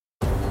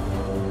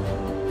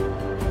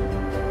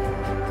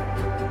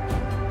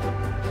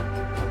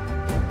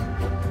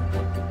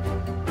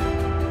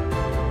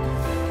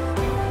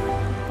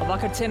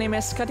Labvakar,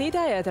 cienījamies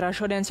skatītāji, ēterā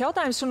šodienas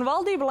jautājums, un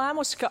valdība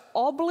lēmusi, ka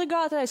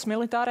obligātais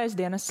militārais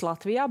dienests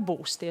Latvijā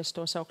būs. Tiesa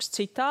to sauks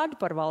citādi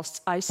par valsts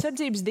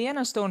aizsardzības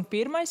dienestu, un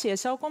pirmais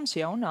iesaukums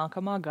jau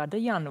nākamā gada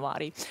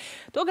janvārī.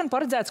 To gan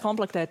paredzēts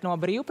komplektēt no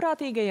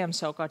brīvprātīgajiem,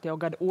 savukārt jau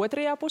gada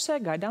otrajā pusē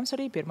gaidāms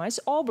arī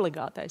pirmais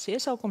obligātais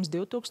iesaukums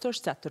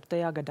 2004.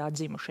 gadā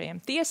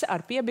dzimušajiem. Tiesa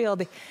ar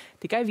piebildi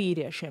tikai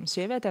vīriešiem.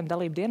 Sievietēm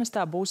dalība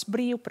dienestā būs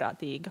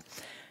brīvprātīga.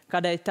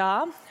 Kādēļ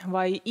tā,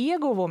 vai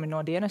ieguvumi no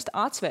dienesta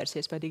atsvērs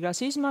iespējīgās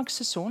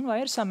izmaksas un vai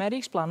ir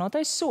samērīgs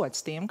plānotais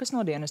sods tiem, kas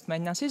no dienesta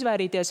mēģinās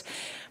izvairīties?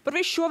 Par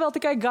visu šo vēl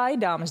tikai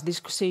gaidāmas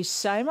diskusijas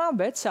Saeimā,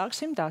 bet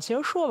sāksim tās jau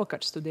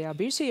šovakar. Studijā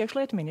bijusī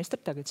iekšlietu ministra,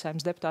 tagad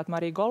Saeimas deputāta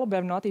Marija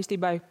Golubeva no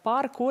attīstībai,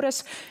 pār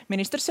kuras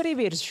ministrs arī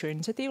virza šo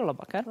iniciatīvu.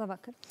 Labvakar.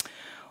 Labvakar.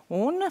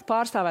 Un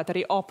pārstāvēt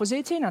arī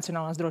opozīcija,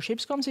 Nacionālās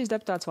drošības komisijas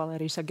deputāts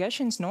Valērijas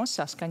Agešins no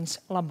Saskaņas.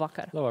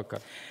 Labvakar.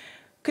 Labvakar.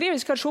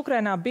 Krievijas karš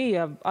Ukrainā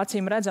bija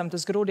acīm redzam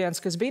tas grūdienis,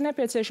 kas bija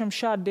nepieciešams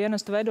šāda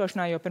dienesta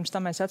veidošanā, jo pirms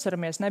tam mēs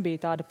atceramies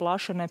nebija tāda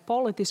plaša ne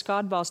politiskā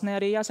atbalsta, ne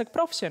arī, jāsaka,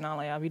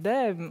 profesionālajā vidē,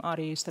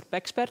 arī starp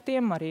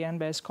ekspertiem, arī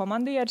NBS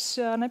komandieris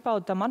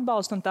nepauda tam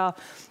atbalstu,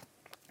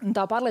 un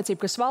tā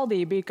pārliecība, kas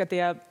valdīja, bija, ka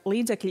tie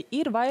līdzekļi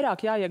ir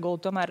vairāk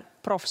jāiegulda tomēr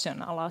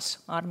profesionālās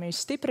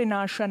armijas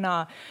stiprināšanā.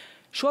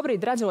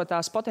 Šobrīd, redzot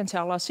tās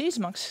potenciālās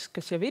izmaksas,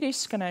 kas jau ir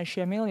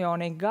izskanējušie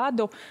miljoni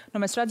gadu,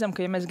 mēs redzam,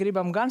 ka, ja mēs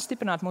gribam gan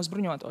stiprināt mūsu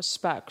bruņotos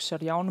spēkus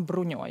ar jaunu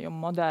bruņojumu,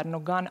 modernu,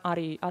 gan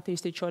arī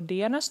attīstīt šo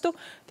dienestu,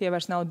 tie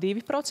vairs nav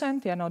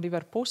 2%, tie nav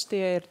 2,5%,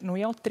 tie ir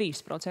jau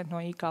 3%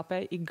 no IKP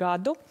ik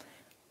gadu.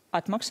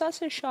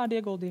 Atmaksāsies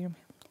šādi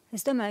ieguldījumi?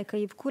 Es domāju,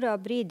 ka jebkurā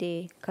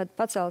brīdī, kad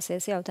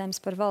pacelsies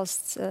jautājums par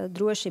valsts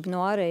drošību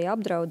no ārēja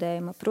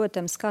apdraudējuma,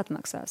 protams, ka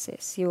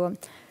atmaksāsies, jo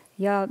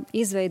ja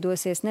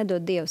izveidosies,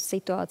 nedod Dievs,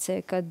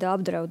 situācija, kad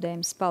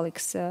apdraudējums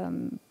paliks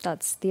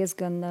tāds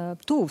diezgan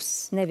tuvs,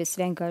 nevis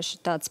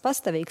vienkārši tāds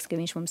pastāvīgs, ka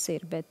viņš mums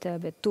ir, bet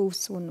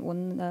tuvs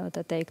un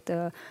tā teikt,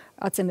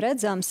 acim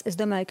redzams, es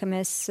domāju, ka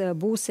mēs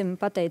būsim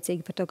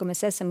pateicīgi par to, ka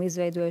mēs esam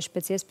izveidojuši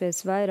pēc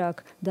iespējas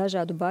vairāk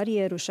dažādu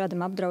barjeru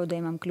šādam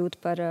apdraudējumam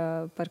kļūt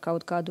par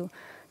kaut kādu,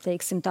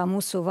 teiksim, tā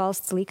mūsu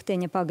valsts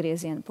likteņa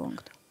pagrieziena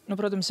punktu.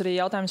 Protams, arī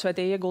jautājums, vai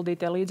tie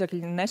ieguldītie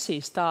līdzekļi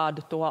nesīs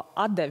tādu to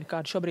atdevi,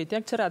 kādu šobrīd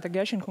tiek cerēta.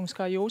 Gešinkungs,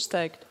 kā jūs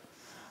teiktu?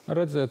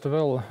 Redziet,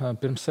 vēl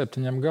pirms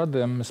 7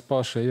 gadiem mēs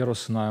paši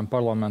ierosinājām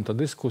parlamenta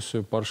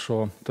diskusiju par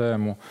šo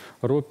tēmu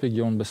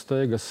rūpīgi un bez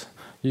steigas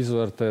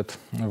izvērtēt,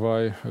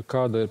 vai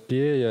kāda ir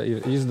pieeja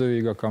ir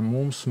izdevīgākā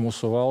mums,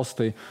 mūsu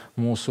valstī,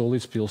 mūsu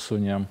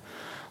līdzpilsoņiem.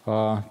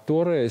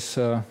 Toreiz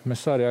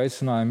mēs arī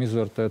aicinājām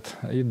izvērtēt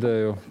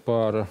ideju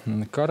par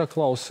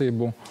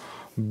karaklausību,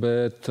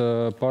 bet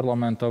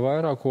parlamenta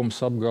vairākums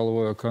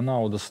apgalvoja, ka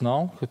naudas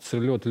nav, ka tas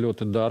ir ļoti,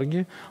 ļoti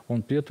dargi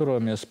un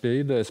pieturamies pie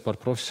idejas par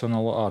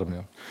profesionālo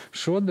armiju.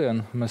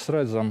 Šodien mēs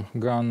redzam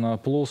gan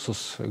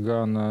plusus,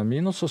 gan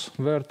mīnusus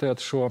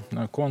vērtēt šo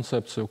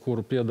koncepciju,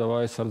 kuru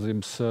piedāvā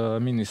aizsardzības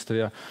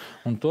ministrijā.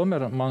 Un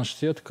tomēr man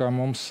šķiet, ka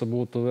mums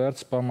būtu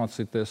vērts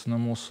pamācīties no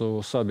mūsu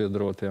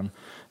sabiedrotiem.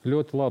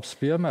 Ļoti labs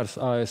piemērs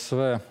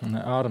ASV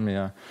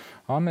armijā.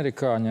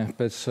 Amerikāņi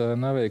pēc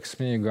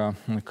neveiksmīgā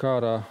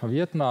kara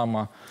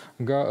Vietnāmā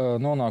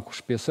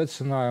nonākuši pie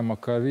secinājuma,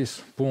 ka viss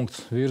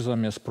punkts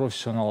virzamies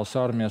profesionālas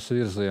armijas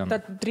virzienā.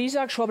 Tad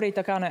drīzāk šobrīd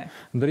tā kā nē?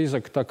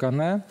 Drīzāk tā kā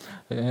nē,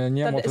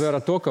 ņemot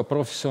vērā to, ka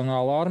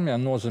profesionāla armija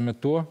nozīmē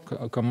to,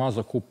 ka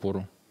maza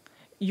upuru.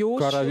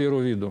 Karavīru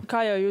vidu.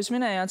 Kā jau jūs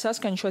minējāt,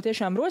 Saskaņa šo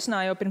tiešām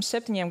rosināja jau pirms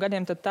 7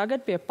 gadiem, tad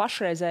tagad pie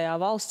pašreizējā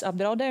valsts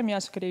apdraudējuma,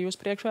 jāsaka, arī jūs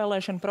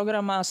priekšvēlēšana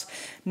programmās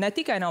ne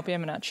tikai nav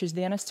pieminēts šis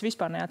dienests,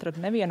 vispār neatrada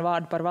nevienu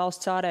vārdu par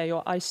valsts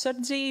ārējo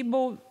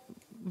aizsardzību,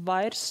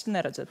 vairs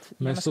neredzat.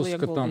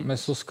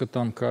 Mēs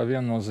uzskatām, ka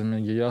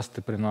viennozīmīgi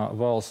jāstiprina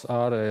valsts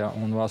ārējā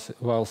un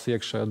valsts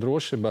iekšējā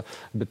drošība,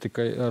 bet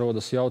tikai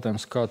rodas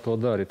jautājums, kā to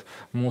darīt.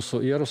 Mūsu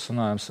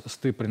ierosinājums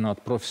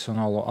stiprināt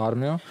profesionālo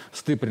armiju,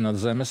 stiprināt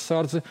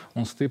zemesardzi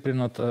un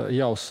stiprināt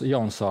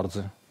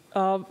jaunsardzi.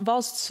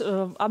 Valsts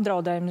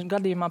apdraudējuma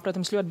gadījumā,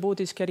 protams, ļoti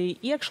būtiski arī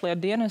iekšlietu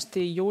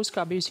dienesti. Jūs,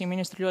 kā bijusī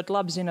ministri, ļoti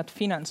labi zinat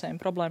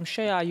finansējumu problēmu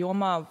šajā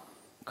jomā.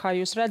 Kā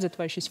jūs redzat,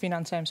 vai šis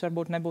finansējums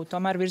varbūt nebūtu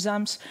tomēr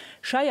virzāms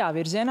šajā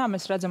virzienā?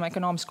 Mēs redzam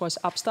ekonomiskos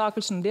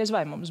apstākļus, un diez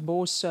vai mums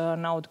būs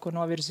nauda, kur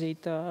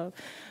novirzīt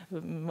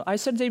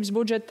aizsardzības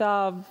budžetā,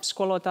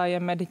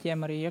 skolotājiem,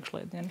 mediķiem, arī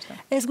iekšlietu dienestā.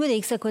 Es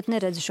godīgi sakot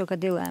neredzu šo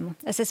kā dilēmu.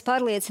 Es esmu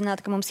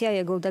pārliecināta, ka mums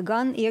jāiegulda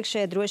gan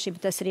iekšējā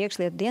drošība, tas ir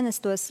iekšlietu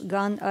dienestos,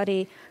 gan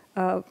arī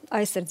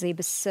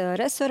aizsardzības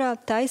resorā,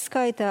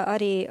 taiskaitā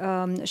arī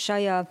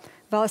šajā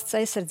valsts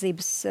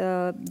aizsardzības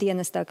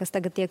dienestā, kas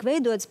tagad tiek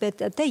veidots, bet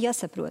te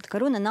jāsaprot,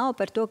 ka runa nav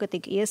par to, ka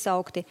tik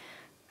iesaukti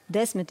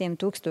 10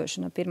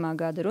 000 no pirmā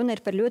gada. Runa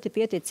ir par ļoti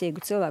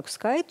pieticīgu cilvēku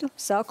skaitu,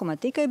 sākumā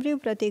tikai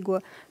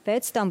brīvprātīgo,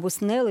 pēc tam būs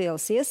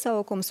neliels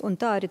iesaukums, un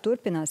tā arī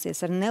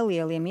turpināsies ar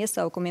nelieliem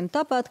iesaukumiem,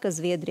 tāpat, ka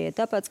Zviedrija,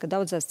 tāpat, ka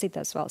daudzās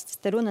citās valstis.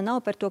 Te runa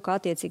nav par to, ka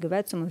attiecīga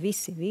vecuma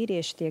visi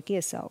vīrieši tiek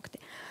iesaukti.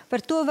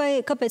 Par to,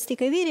 kāpēc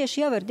tikai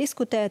vīrieši, jau var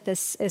diskutēt.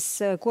 Es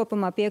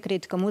kopumā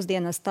piekrītu, ka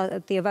mūsdienās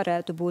tie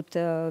varētu būt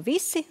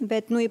visi,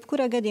 bet,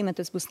 jebkurā gadījumā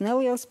tas būs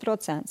neliels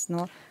procents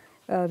no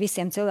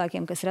visiem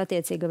cilvēkiem, kas ir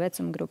attiecīga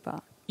vecuma grupā.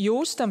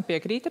 Jūs tam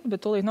piekrītat,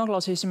 bet tūlīt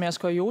noklausīsimies,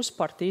 ko jūsu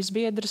partijas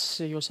biedrs,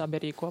 jūs abi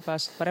arī kopā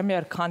esat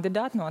premjeru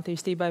kandidāti no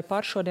Attīstībai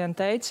par šodien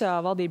teica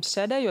valdības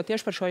sēdē, jo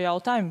tieši par šo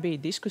jautājumu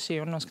bija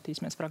diskusija un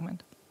noskatīsimies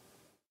fragmentu.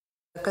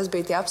 Kas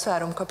bija tie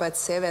apsvērumi, kāpēc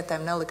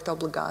sievietēm nelikt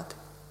obligāti?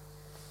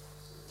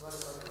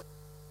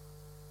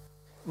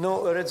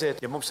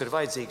 Redziet, ja mums ir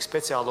vajadzīga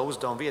speciāla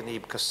uzdevuma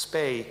vienība, kas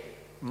spēj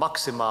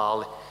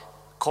maksimāli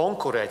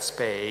konkurēt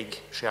spējīgi,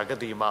 šajā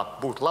gadījumā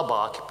būt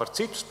labāki par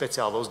citu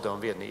speciālu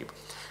uzdevumu vienību,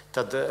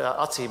 tad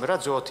acīm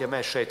redzot, ja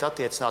mēs šeit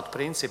attiecinātu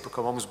principu,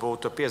 ka mums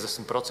būtu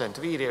 50%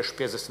 vīriešu,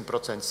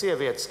 50%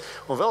 sievietes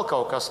un vēl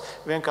kaut kas,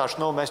 vienkārši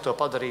mēs to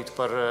padarītu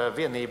par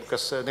vienību,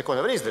 kas neko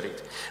nevar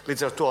izdarīt.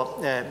 Līdz ar to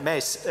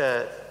mēs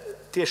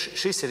tieši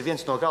šis ir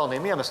viens no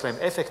galvenajiem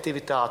iemesliem -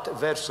 efektivitāte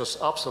versus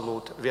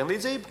absolūta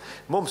vienlīdzība.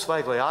 Mums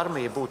vajag, lai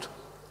armija būtu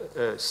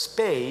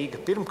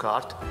spējīga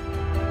pirmkārt.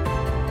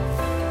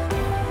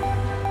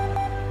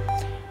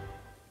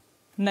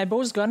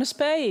 Nebūs gana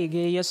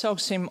spējīgi,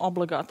 iesauksim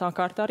obligātā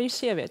kārtā arī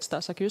sievietes,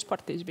 tā saka jūs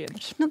partijas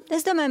biedrs.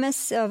 Es domāju,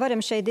 mēs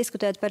varam šeit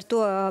diskutēt par to,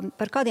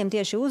 par kādiem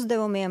tieši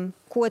uzdevumiem,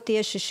 ko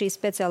tieši šī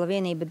speciāla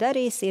vienība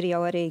darīs. Ir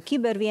jau arī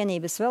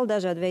kibervienības, vēl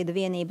dažāda veida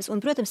vienības.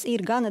 Un, protams,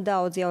 ir gana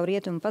daudz jau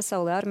rietumu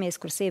pasaulē armijas,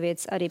 kur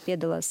sievietes arī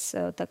piedalās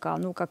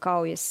kā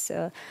kaujas,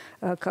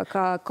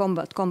 kā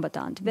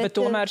kombatanti. Bet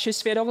tomēr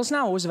šis viedoklis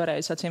nav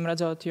uzvarējis, acīm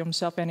redzot,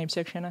 jums apvienības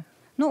iekšienē.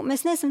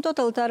 Mēs neesam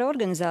totalitāra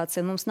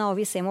organizācija. Mums nav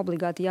visiem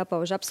obligāti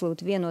jāpauž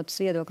absolūti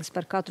vienotus viedoklis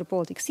par katru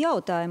politikas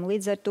jautājumu.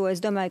 Līdz ar to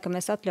es domāju, ka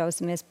mēs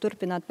atļausimies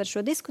turpināt par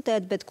šo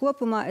diskutēt, bet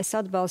kopumā es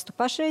atbalstu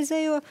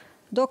pašreizējo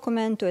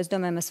dokumentu. Es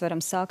domāju, mēs varam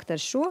sākt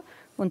ar šo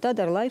un tad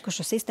ar laiku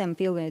šo sistēmu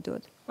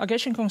pilnveidot.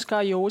 Gešinkungs, kā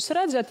jūs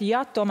redzat,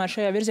 ja tomēr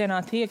šajā virzienā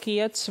tiek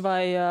iets,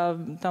 vai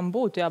tam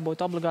būtu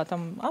jābūt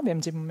obligātam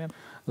abiem dzimumiem?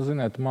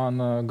 Ziniet,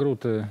 man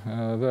grūti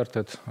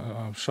vērtēt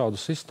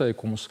šādus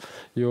izteikumus,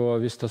 jo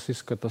viss tas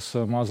izskatās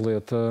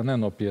mazliet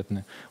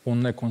nenopietni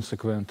un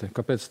nekonsekventi.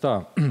 Kāpēc tā?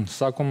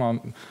 Sākumā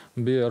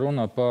bija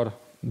runa par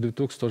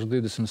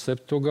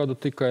 2027. gadu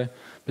tikai,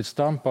 pēc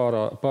tam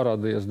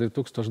parādījās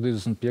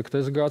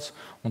 2025. gads,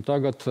 un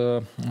tagad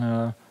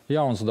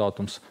jauns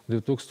datums -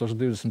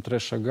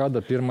 2023.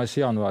 gada 1.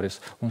 janvāris.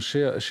 Un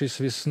šis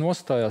viss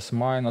nostājās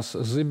mainās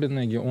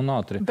zibenīgi un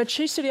ātri. Bet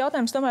šis ir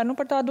jautājums tomēr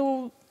par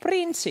tādu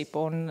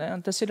principu,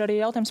 un tas ir arī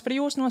jautājums par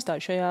jūsu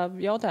nostāju šajā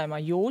jautājumā.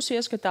 Jūs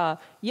ieskatā,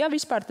 ja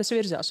vispār tas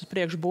virzās uz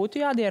priekšu, būtu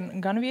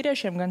jādien gan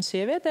vīriešiem, gan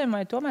sievietēm,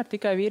 vai tomēr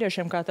tikai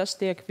vīriešiem, kā tas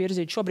tiek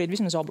virzīts šobrīd,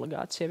 vismaz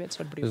obligāti sievietes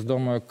var brīvot? Es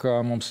domāju,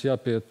 ka mums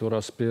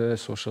jāpieturas pie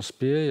esošas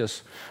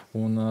pieejas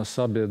un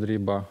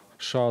sabiedrībā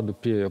šādu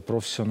pieeju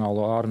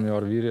profesionālo armiju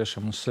ar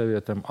vīriešiem un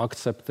sievietēm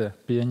akceptē,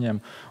 pieņem.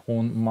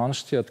 Un man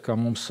šķiet, ka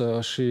mums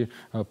šī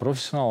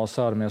profesionālās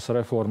armijas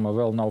reforma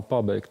vēl nav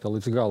pabeigta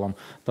līdz galam.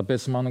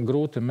 Tāpēc man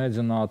grūti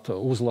mēģināt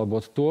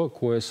uzlabot to,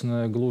 ko es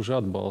negluži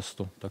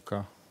atbalstu.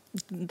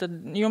 Tad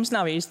jums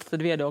nav īsti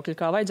viedokļi,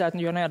 kā vajadzētu,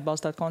 jo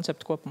neatbalstāt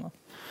konceptu kopumā?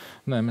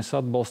 Nē, mēs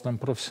atbalstam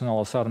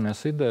profesionālās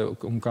armijas ideju,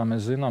 un, kā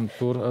mēs zinām,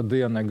 tur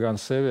diena gan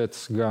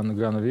sievietes, gan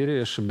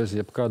vīrieši bez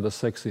jebkāda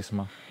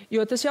seksisma.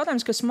 Jo tas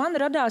jautājums, kas man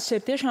radās,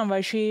 ir tiešām, vai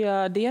šī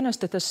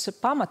dienesta tas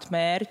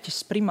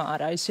pamatmērķis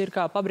primārais ir,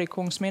 kā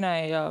Pabrikungs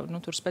minēja,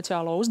 tur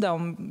speciālo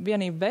uzdevumu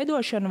vienību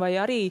veidošana, vai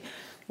arī,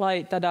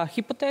 lai tādā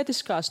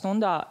hipotētiskā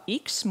stundā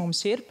X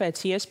mums ir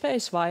pēc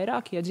iespējas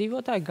vairāk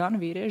iedzīvotāji, gan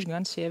vīrieši,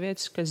 gan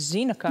sievietes, kas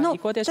zina, kā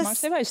rīkoties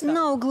mākslīgā aizstāvībā. Tas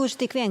nav gluži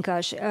tik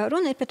vienkārši.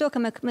 Runa ir par to,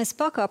 ka mēs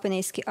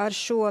pakāpeniski ar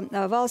šo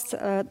valsts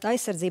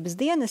aizsardzības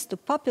dienestu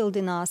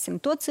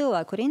papildināsim to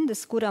cilvēku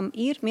rindas, kuram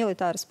ir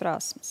militāras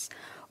prasmes.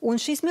 Un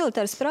šīs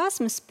militāras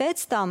prasmes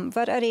pēc tam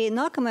var arī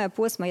nākamajā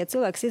posmā, ja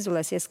cilvēks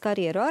izvēlēsies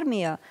karjeru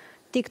armijā,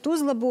 tikt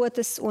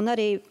uzlabotas un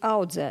arī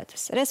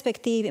audzētas.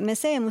 Respektīvi,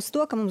 mēs ejam uz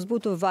to, ka mums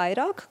būtu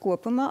vairāk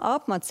kopumā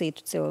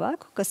apmācītu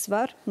cilvēku, kas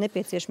var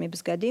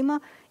nepieciešamības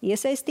gadījumā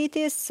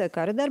iesaistīties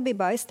kara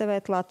darbībā,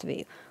 aizstāvēt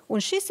Latviju.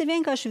 Un šis ir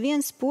vienkārši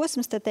viens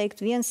posms, tā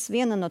teikt,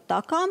 viena no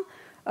takām,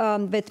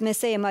 bet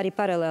mēs ejam arī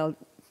paralēli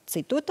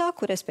citu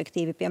taku,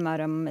 respektīvi,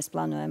 piemēram, mēs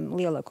plānojam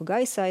lielāku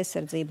gaisa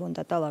aizsardzību un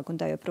tā tālāk un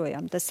tā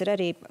joprojām. Tas ir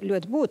arī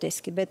ļoti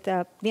būtiski, bet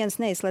viens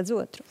neizslēdz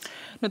otru.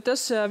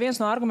 Tas viens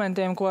no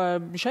argumentiem, ko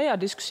šajā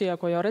diskusijā,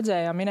 ko jau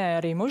redzējām, minēja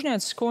arī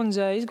Mužnieces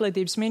kundze,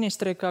 izglītības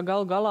ministre, ka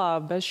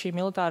galā bez šī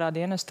militārā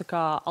dienesta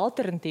kā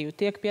alternatīva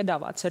tiek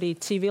piedāvāts arī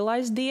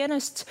civilais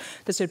dienests.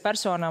 Tas ir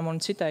personām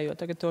un citējot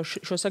tagad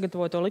šo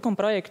sagatavoto likuma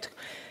projektu,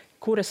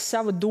 kuras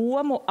savu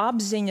domu,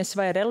 apziņas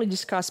vai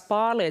reliģiskās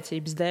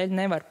pārliecības dēļ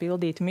nevar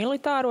pildīt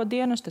militāro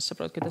dienestu. Es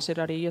saprotu, ka tas ir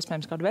arī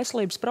iespējams kāda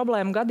veselības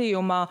problēma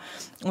gadījumā.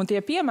 Un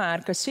tie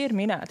piemēri, kas ir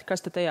minēti,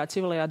 kas tad tajā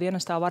civilajā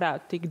dienestā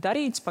varētu tikt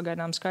darīts,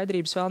 pagaidām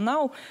skaidrības vēl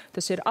nav.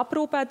 Tas ir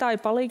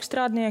aprūpētāji,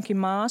 palīgstrādnieki,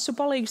 māsu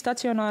palīgi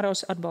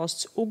stacionāros,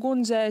 atbalsts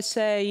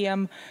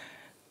ugunsdzēsējiem.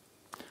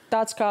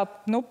 Tāds kā,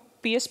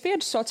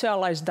 piespiedu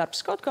sociālais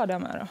darbs kaut kādā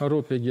mērā?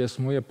 Rūpīgi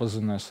esmu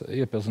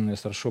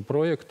iepazinies ar šo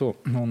projektu,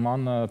 un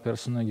man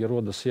personīgi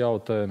rodas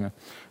jautājumi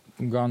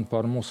gan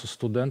par mūsu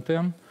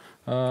studentiem,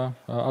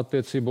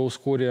 attiecībā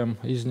uz kuriem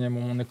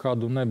izņēmumu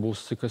nekādu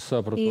nebūs, cik es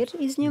sapratu. Ir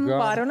izņēmumi.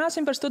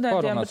 Pārunāsim par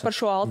studentiem, bet par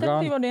šo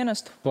alternatīvo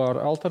dienestu? Par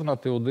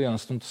alternatīvu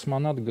dienestu, un tas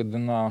man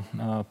atgadina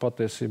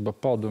patiesībā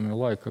padomju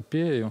laika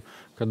pieeju,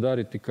 kad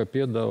arī tika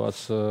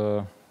piedāvāts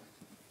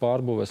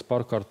pārbūvēs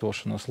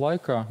pārkārtošanas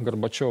laikā,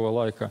 Gorbačova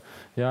laikā,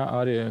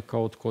 arī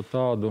kaut ko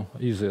tādu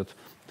iziet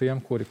tiem,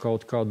 kuri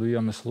kaut kādu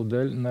iemeslu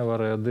dēļ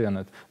nevarēja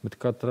dienēt. Bet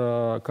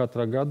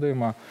katrā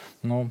gadījumā,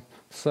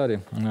 arī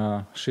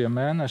šie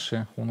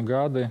mēneši un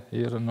gadi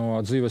ir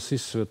no dzīves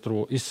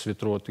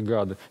izsvitroti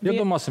gadi.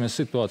 Iedomāsimies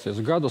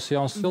situācijas. Gadus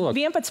jauns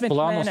cilvēks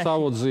plāno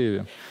savu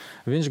dzīvi.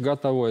 Viņš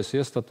gatavojas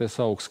iestāties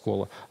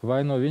augstskolā, vai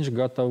viņš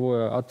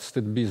gatavoja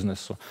attīstīt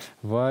biznesu,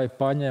 vai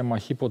paņēma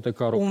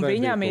hipotekāru kredītu. Un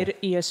viņam ir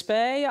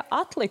iespēja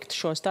atlikt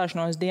šo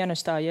stāšanos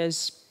dienestā, ja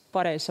es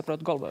pareizi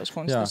saprotu, Golubovas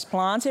kundze. Tas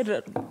plāns ir,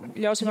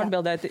 ļausim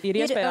atbildēt,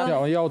 ir iespēja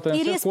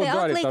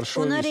atlikt,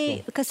 un arī,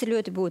 kas ir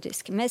ļoti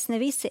būtiski, mēs ne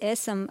visi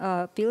esam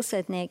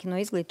pilsētnieki no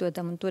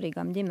izglītotām un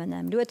turīgām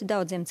ģimenēm. Ļoti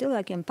daudziem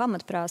cilvēkiem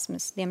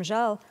pamatprasmes,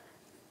 diemžēl,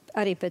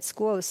 arī pēc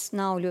skolas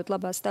nav ļoti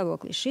labā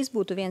stāvoklī. Šis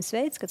būtu viens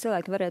veids, ka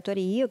cilvēki varētu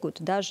arī iegūt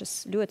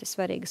dažas ļoti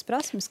svarīgas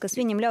prasmes, kas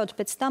viņam ļautu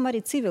pēc tam arī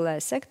civilajā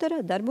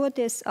sektorā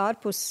darboties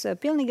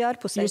pilnīgi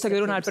ārpus. Jūs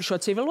tagad runājat par šo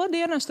civilo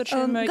dienestu ar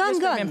šiem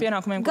iespējamiem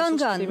pienākumiem? Gan.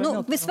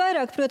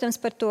 Visvairāk, protams,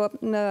 par to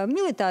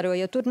militāro,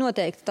 jo tur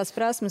noteikti tās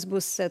prasmes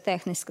būs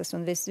tehniskas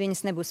un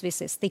viņas nebūs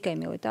visies tikai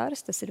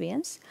militāras, tas ir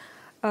viens.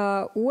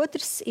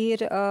 Otrs ir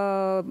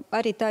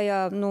arī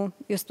tajā,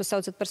 jūs to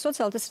saucat par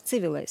sociāli, tas ir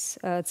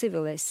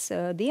civilais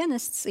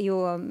dienests, jo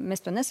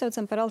mēs to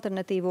nesaucam par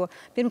alternatīvo.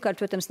 Pirmkārt,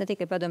 protams, ne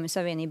tikai Padomju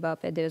Savienībā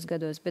pēdējos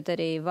gados, bet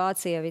arī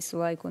Vācijā visu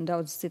laiku un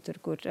daudz citur,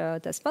 kur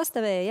tas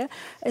pastāvēja.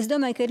 Es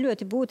domāju, ka ir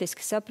ļoti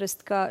būtiski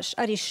saprast, ka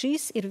arī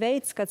šis ir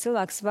veids, kā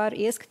cilvēks var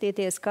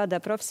ieskatīties kādā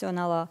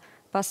profesionālā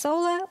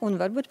pasaulē un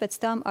varbūt pēc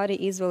tam arī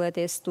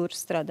izvēlēties tur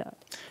strādāt.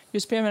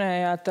 Jūs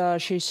pieminējāt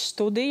šīs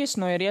studijas,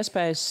 ir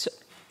iespējas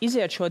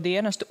iziet šo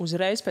dienestu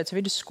uzreiz pēc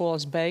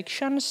vidusskolas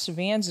beigšanas,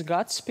 1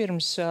 gads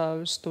pirms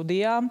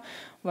studijām.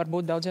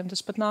 Varbūt daudziem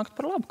tas pat nākt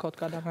par labu kaut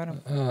kādā mērā.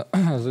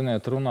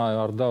 Ziniet,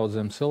 runāju ar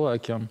daudziem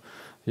cilvēkiem,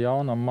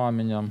 jaunam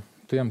māmiņam,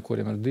 tiem,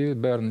 kuriem ir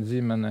 2 bērni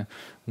ģimene.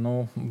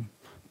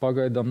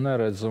 Pagaidām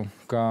neredzu,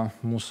 kā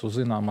mūsu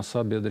zināmā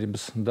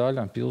sabiedrības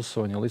daļa,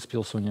 pilsoņi,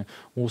 līdzpilsoņi,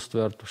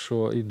 uztvertu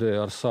šo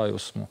ideju ar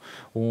sajūsmu.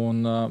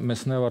 Un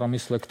mēs nevaram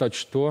izslēgt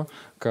taču to,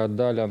 ka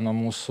daļa no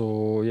mūsu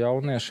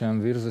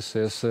jauniešiem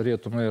virzīsies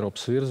Rietumu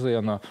Eiropas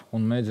virzienā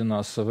un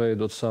mēģinās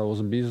veidot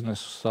savus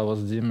biznesus, savas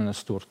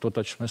ģimenes tur. To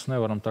taču mēs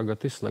nevaram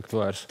tagad izslēgt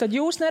vairs. Tad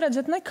jūs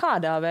neredzat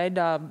nekādā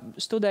veidā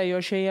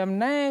studējošajiem,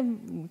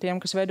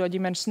 tiem, kas veido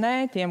ģimenes,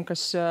 tiem,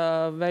 kas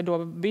veido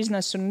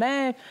biznesu,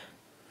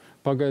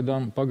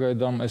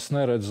 Pagaidām es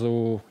neredzu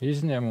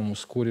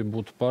izņēmumus, kuri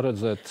būtu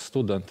paredzēti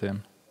studentiem.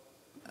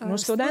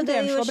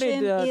 Studentiem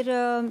šobrīd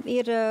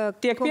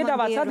tiek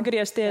piedāvāts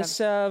atgriezties,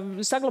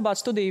 saglabāt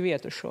studiju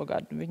vietu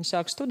šogad. Viņi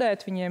sāk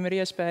studēt, viņiem ir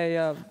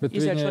iespēja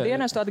iziet šo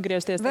dienestu,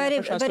 atgriezties.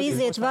 Var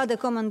iziet vada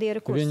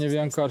komandiera kursus. Viņi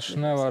vienkārši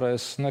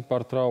nevarēs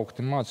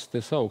nepārtraukti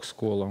mācīties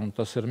augstskolā, un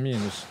tas ir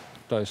mīnus.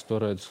 Tā es to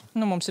redzu.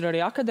 Mums ir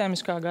arī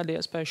akadēmiskā gada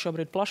iespēja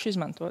šobrīd plaši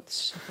izmantotas.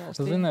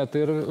 Ziniet,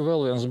 ir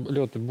vēl viens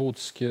ļoti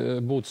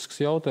būtisks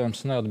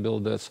jautājums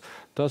neatbildēts.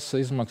 Tas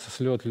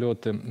izmaksas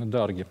ļoti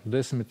dārgi.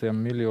 10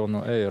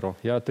 miljonu eiro,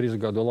 3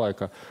 gadu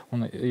laikā.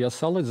 Un, ja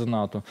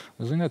salīdzinātu,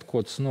 ziniet,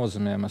 ko tas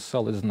nozīmē? Mēs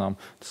salīdzinām.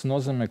 Tas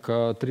nozīmē, ka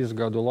 3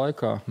 gadu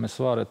laikā mēs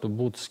varētu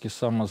būtiski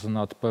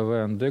samazināt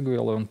PVN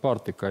degvielai un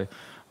pārtikai.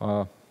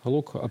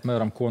 Lūk,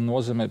 apmēram, ko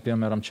nozīmē,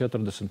 piemēram,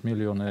 40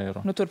 miljonu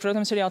eiro. Tur,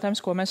 protams, ir jautājums,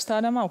 ko mēs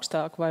stādām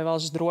augstāk, vai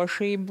valsts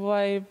drošību,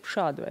 vai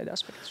šādu veidu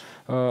aspektus.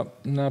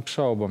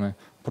 Neapšaubami.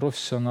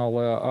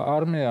 Profesionālajā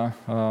armijā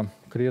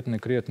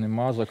krietni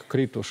mazāk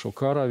kritušu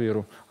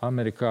karavīru.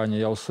 Amerikāņi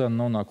jau sen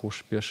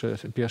nonākuši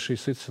pie šī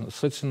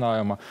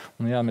secinājuma.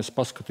 Un, ja mēs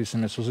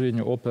paskatīsimies uz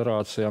viņu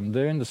operācijām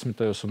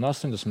 90. un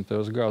 80.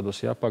 gados,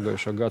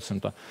 pagājušā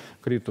gadsimta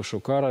kritušu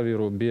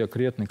karavīru bija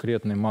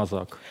krietni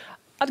mazāk.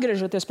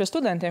 Atgriežoties pie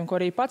studentiem, ko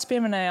arī pats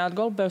pieminējāt,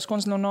 Golubovas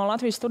kundze, no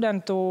Latvijas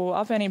studentu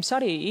apvienības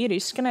arī ir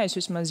izskanējis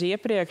vismaz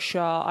iepriekš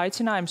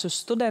aicinājums uz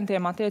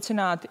studentiem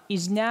attiecināt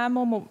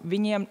izņēmumu,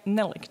 viņiem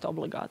nelikt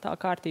obligātā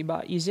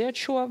kārtībā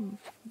iziet šo.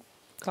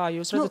 Kā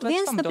jūs redzat?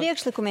 Viens no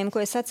priekšlikumiem,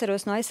 ko es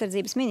atceros no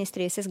aizsardzības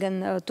ministrijas, es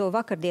gan to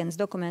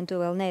vakardienas dokumentu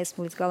vēl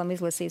neesmu līdz galam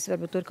izlasījis,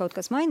 varbūt tur kaut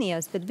kas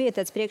mainījās, bet bija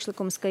tāds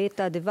priekšlikums, ka ir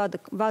tādi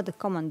vada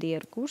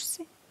komandieru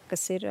kursi,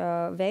 kas ir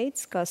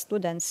veids, kā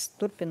students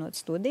turpinot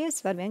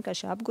studijas var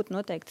vienkārši apgūt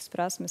noteiktas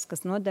prasmes,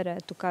 kas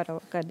noderētu kara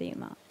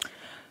gadījumā.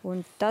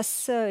 Un tas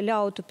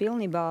ļautu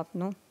pilnībā,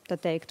 tā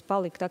teikt,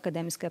 palikt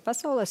akadēmiskajā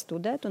pasaulē,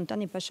 studēt un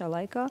tādā pašā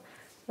laikā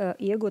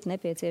iegūt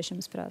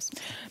nepieciešamas prasmes.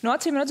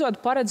 Acīm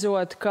redzot,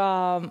 paredzot, ka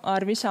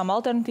ar visām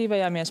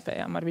alternatīvajām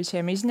iespējām, ar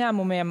visiem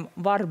izņēmumiem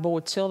var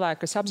būt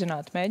cilvēki, kas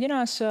apzināti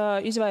mēģinās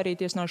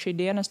izvairīties no šī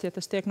dienesta, ja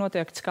tas tiek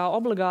noteikts kā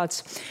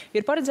obligāts.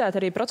 Ir paredzēta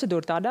arī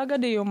procedūra tādā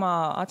gadījumā,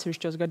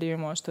 atsevišķos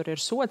gadījumos tur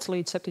ir sots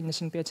līdz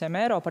 75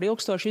 eiro par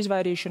ilgstošu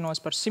izvairīšanos,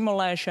 par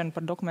simulēšanu,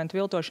 par dokumentu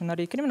viltošanu,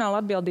 arī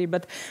krimināla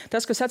atbildība, bet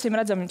tas, kas acīm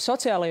redzam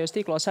sociālajos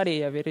tīklos arī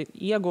jau ir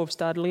ieguvis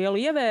tādu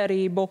lielu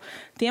ievērību,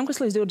 tiem,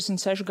 kas līdz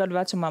 26 gadu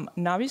vecumam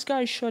nav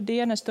izgājuši šo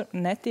dienestu,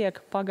 netiek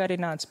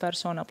pagarināts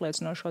personu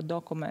apliecinošo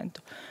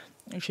dokumentu.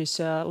 Šis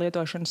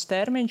lietošanas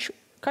termiņš,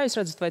 kā jūs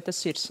redzat, vai tas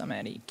ir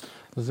samērīgi?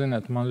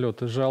 Ziniet, man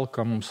ļoti žēl,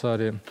 ka mums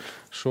arī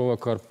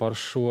šovakar par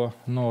šo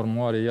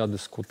normu arī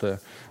jādiskutē.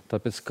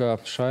 Tāpēc, ka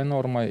šai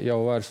normai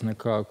jau vairs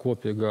nekā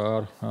kopīga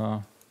ar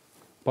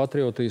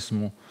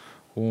patriotismu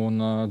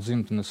un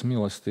dzimtenes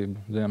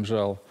mīlestību,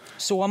 diemžēl.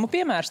 Somu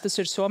piemērs, tas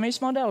ir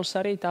Somijas modelis,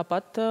 arī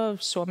tāpat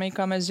Somija,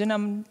 kā mēs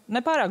zinām,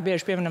 nepārāk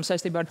bieži pieminam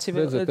saistībā ar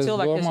cilvēku. Es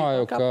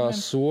domāju, ka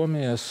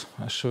Somijas,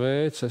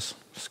 Šveices,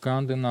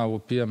 Skandināvu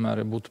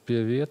piemēri būtu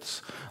pie vietas,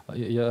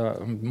 ja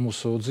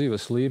mūsu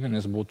dzīves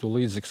līmenis būtu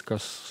līdzīgs,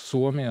 kas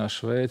Somijā,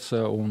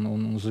 Šveicē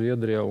un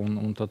Zviedrijā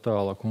un tā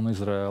tālāk, un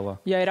Izrēlā.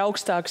 Ja ir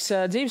augstāks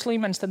dzīves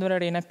līmenis, tad var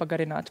arī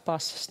nepagarināt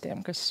pasas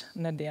tiem, kas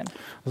nedien.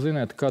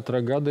 Ziniet,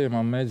 katrā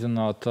gadījumā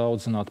mēģināt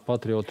audzināt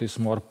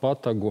patriotismu ar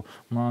patagu,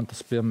 man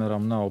tas,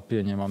 piemēram, nav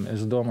pieņemami.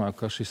 Es domāju,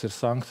 ka šis ir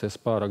sankcijas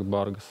pārāk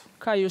bargas.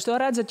 Kā jūs to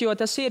redzat, jo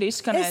tas ir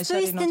izskanējis? Es to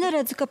īsti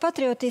neredzu, ka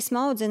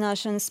patriotisma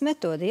audzināšanas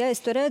metodi. Ja, es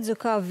to redzu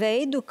kā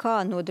veidu, kā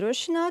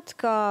nodrošināt,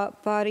 kā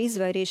par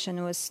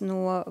izvairīšanos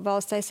no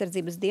valsts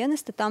aizsardzības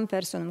dienesta tam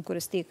personam,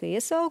 kuras tika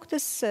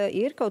iesauktas,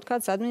 ir kaut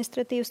kāds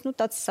administratīvs,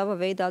 tāds sava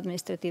veida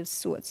administratīvs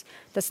sots.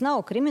 Tas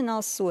nav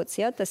krimināls sots,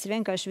 ja, tas ir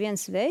vienkārši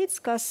viens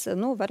veids, kas,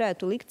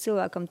 varētu likt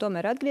cilvēkam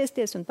tomēr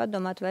atgriezties un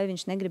padomāt, vai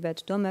viņš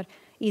negribētu tomēr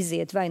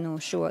iziet vai no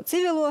šo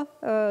civilo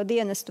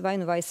dienestu, vai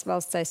no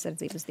valsts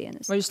aizsardzības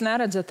dienestu. Vai jūs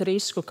neredzat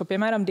risku, ka,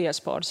 piemēram,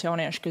 diasporas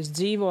jaunieši, kas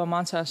dzīvo,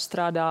 mācās,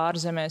 strādā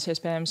ārzemēs,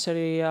 iespējams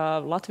arī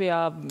Latvijā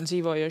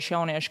dzīvojoši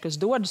jaunieši, kas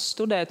dodas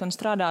studēt un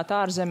strādāt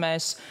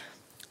ārzemēs,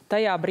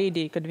 tajā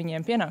brīdī, kad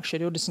viņiem pienāk šie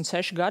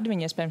 26 gadi,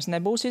 viņi iespējams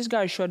nebūs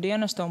izgājuši šo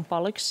dienestu un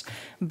paliks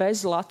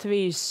bez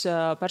Latvijas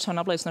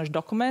personu apliecinošu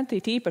dokumentu,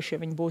 tīpaši,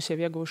 ja viņi būs jau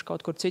ieguvuši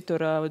kaut kur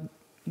citur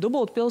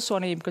dubultu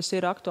pilsonību, kas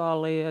ir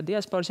aktuāli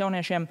diasporas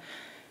jauniešiem,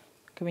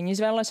 ka viņi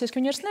izvēlēsies, ka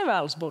viņi vairs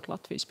nevēlas būt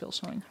Latvijas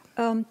pilsoņi?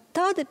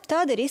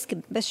 Tādi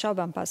riski bez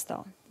šaubām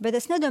pastāv. Bet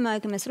es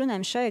nedomāju, ka mēs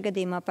runājam šajā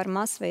gadījumā par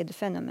masveida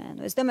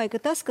fenomēnu. Es domāju,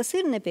 ka tas, kas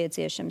ir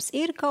nepieciešams,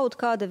 ir kaut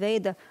kāda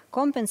veida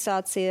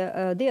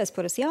kompensācija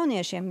diasporas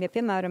jauniešiem, ja,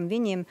 piemēram,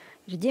 viņiem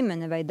ir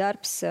ģimene vai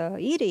darbs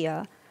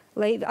īrijā,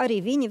 lai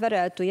arī viņi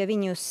varētu, ja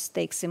viņus,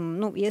 teiksim,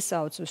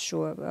 iesauc uz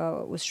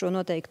šo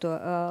noteikto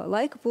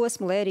laika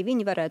posmu, lai arī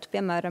viņi varētu,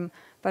 piemēram,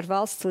 par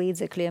valsts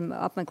līdzekļiem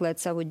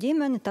apmeklēt savu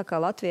ģimeni, tā kā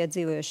Latvijā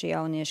dzīvojušie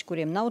jaunieši,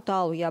 kuriem nav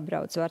tālu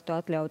jābrauc, var to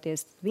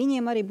atļauties.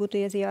 Viņiem arī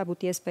būtu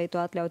jābūt iespēja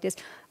to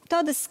atļauties.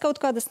 Tādas kaut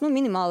kādas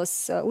minimālas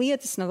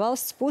lietas no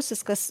valsts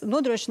puses, kas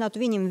nodrošinātu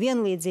viņiem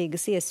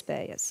vienlīdzīgas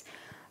iespējas.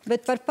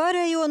 Bet par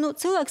pārējo,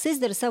 cilvēks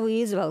izdara savu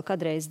izvēli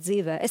kādreiz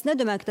dzīvē. Es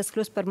nedomāju, ka tas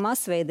kļūst par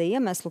masveida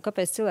iemeslu,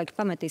 kāpēc cilvēki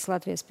pametīs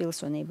Latvijas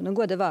pilsonību.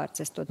 Goda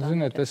vārds, es to tā.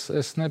 Ziniet,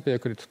 es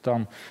nepiekrītu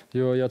tam,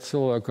 jo ja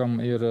cilvēkam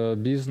ir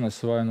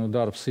biznes vai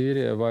darbs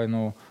īrijā vai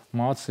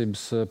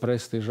mācības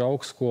prestiža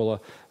augstskola,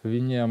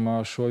 viņiem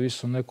šo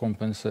visu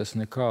nekompensēs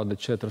nekādi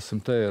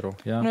 400 eiro.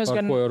 Ja? Es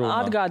gan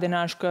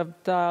atgādināšu, ka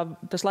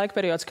tas laika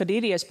periods, kad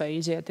ir iespēja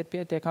iziet, ir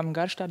pietiekami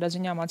garš, tādā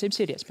ziņā mācības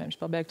ir iespējams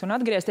pabeigt un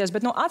atgriezties.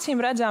 Bet acīm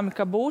redzami,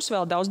 ka būs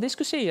vēl daudz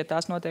diskusiju, ja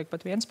tās notiek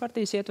pat vienas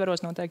partijas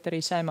ietvaros, noteikti arī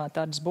Saeimā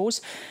tādas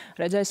būs.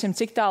 Redzēsim,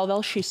 cik tālu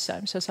vēl šis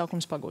Saeimas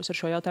sasaukums pagūs ar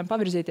šo jautājumu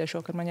pavirzīties.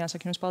 Šokar man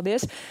jāsaka jums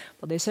paldies.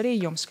 Paldies arī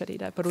jums,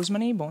 skatītāji, par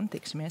uzmanību un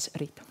tiksimies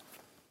rīt.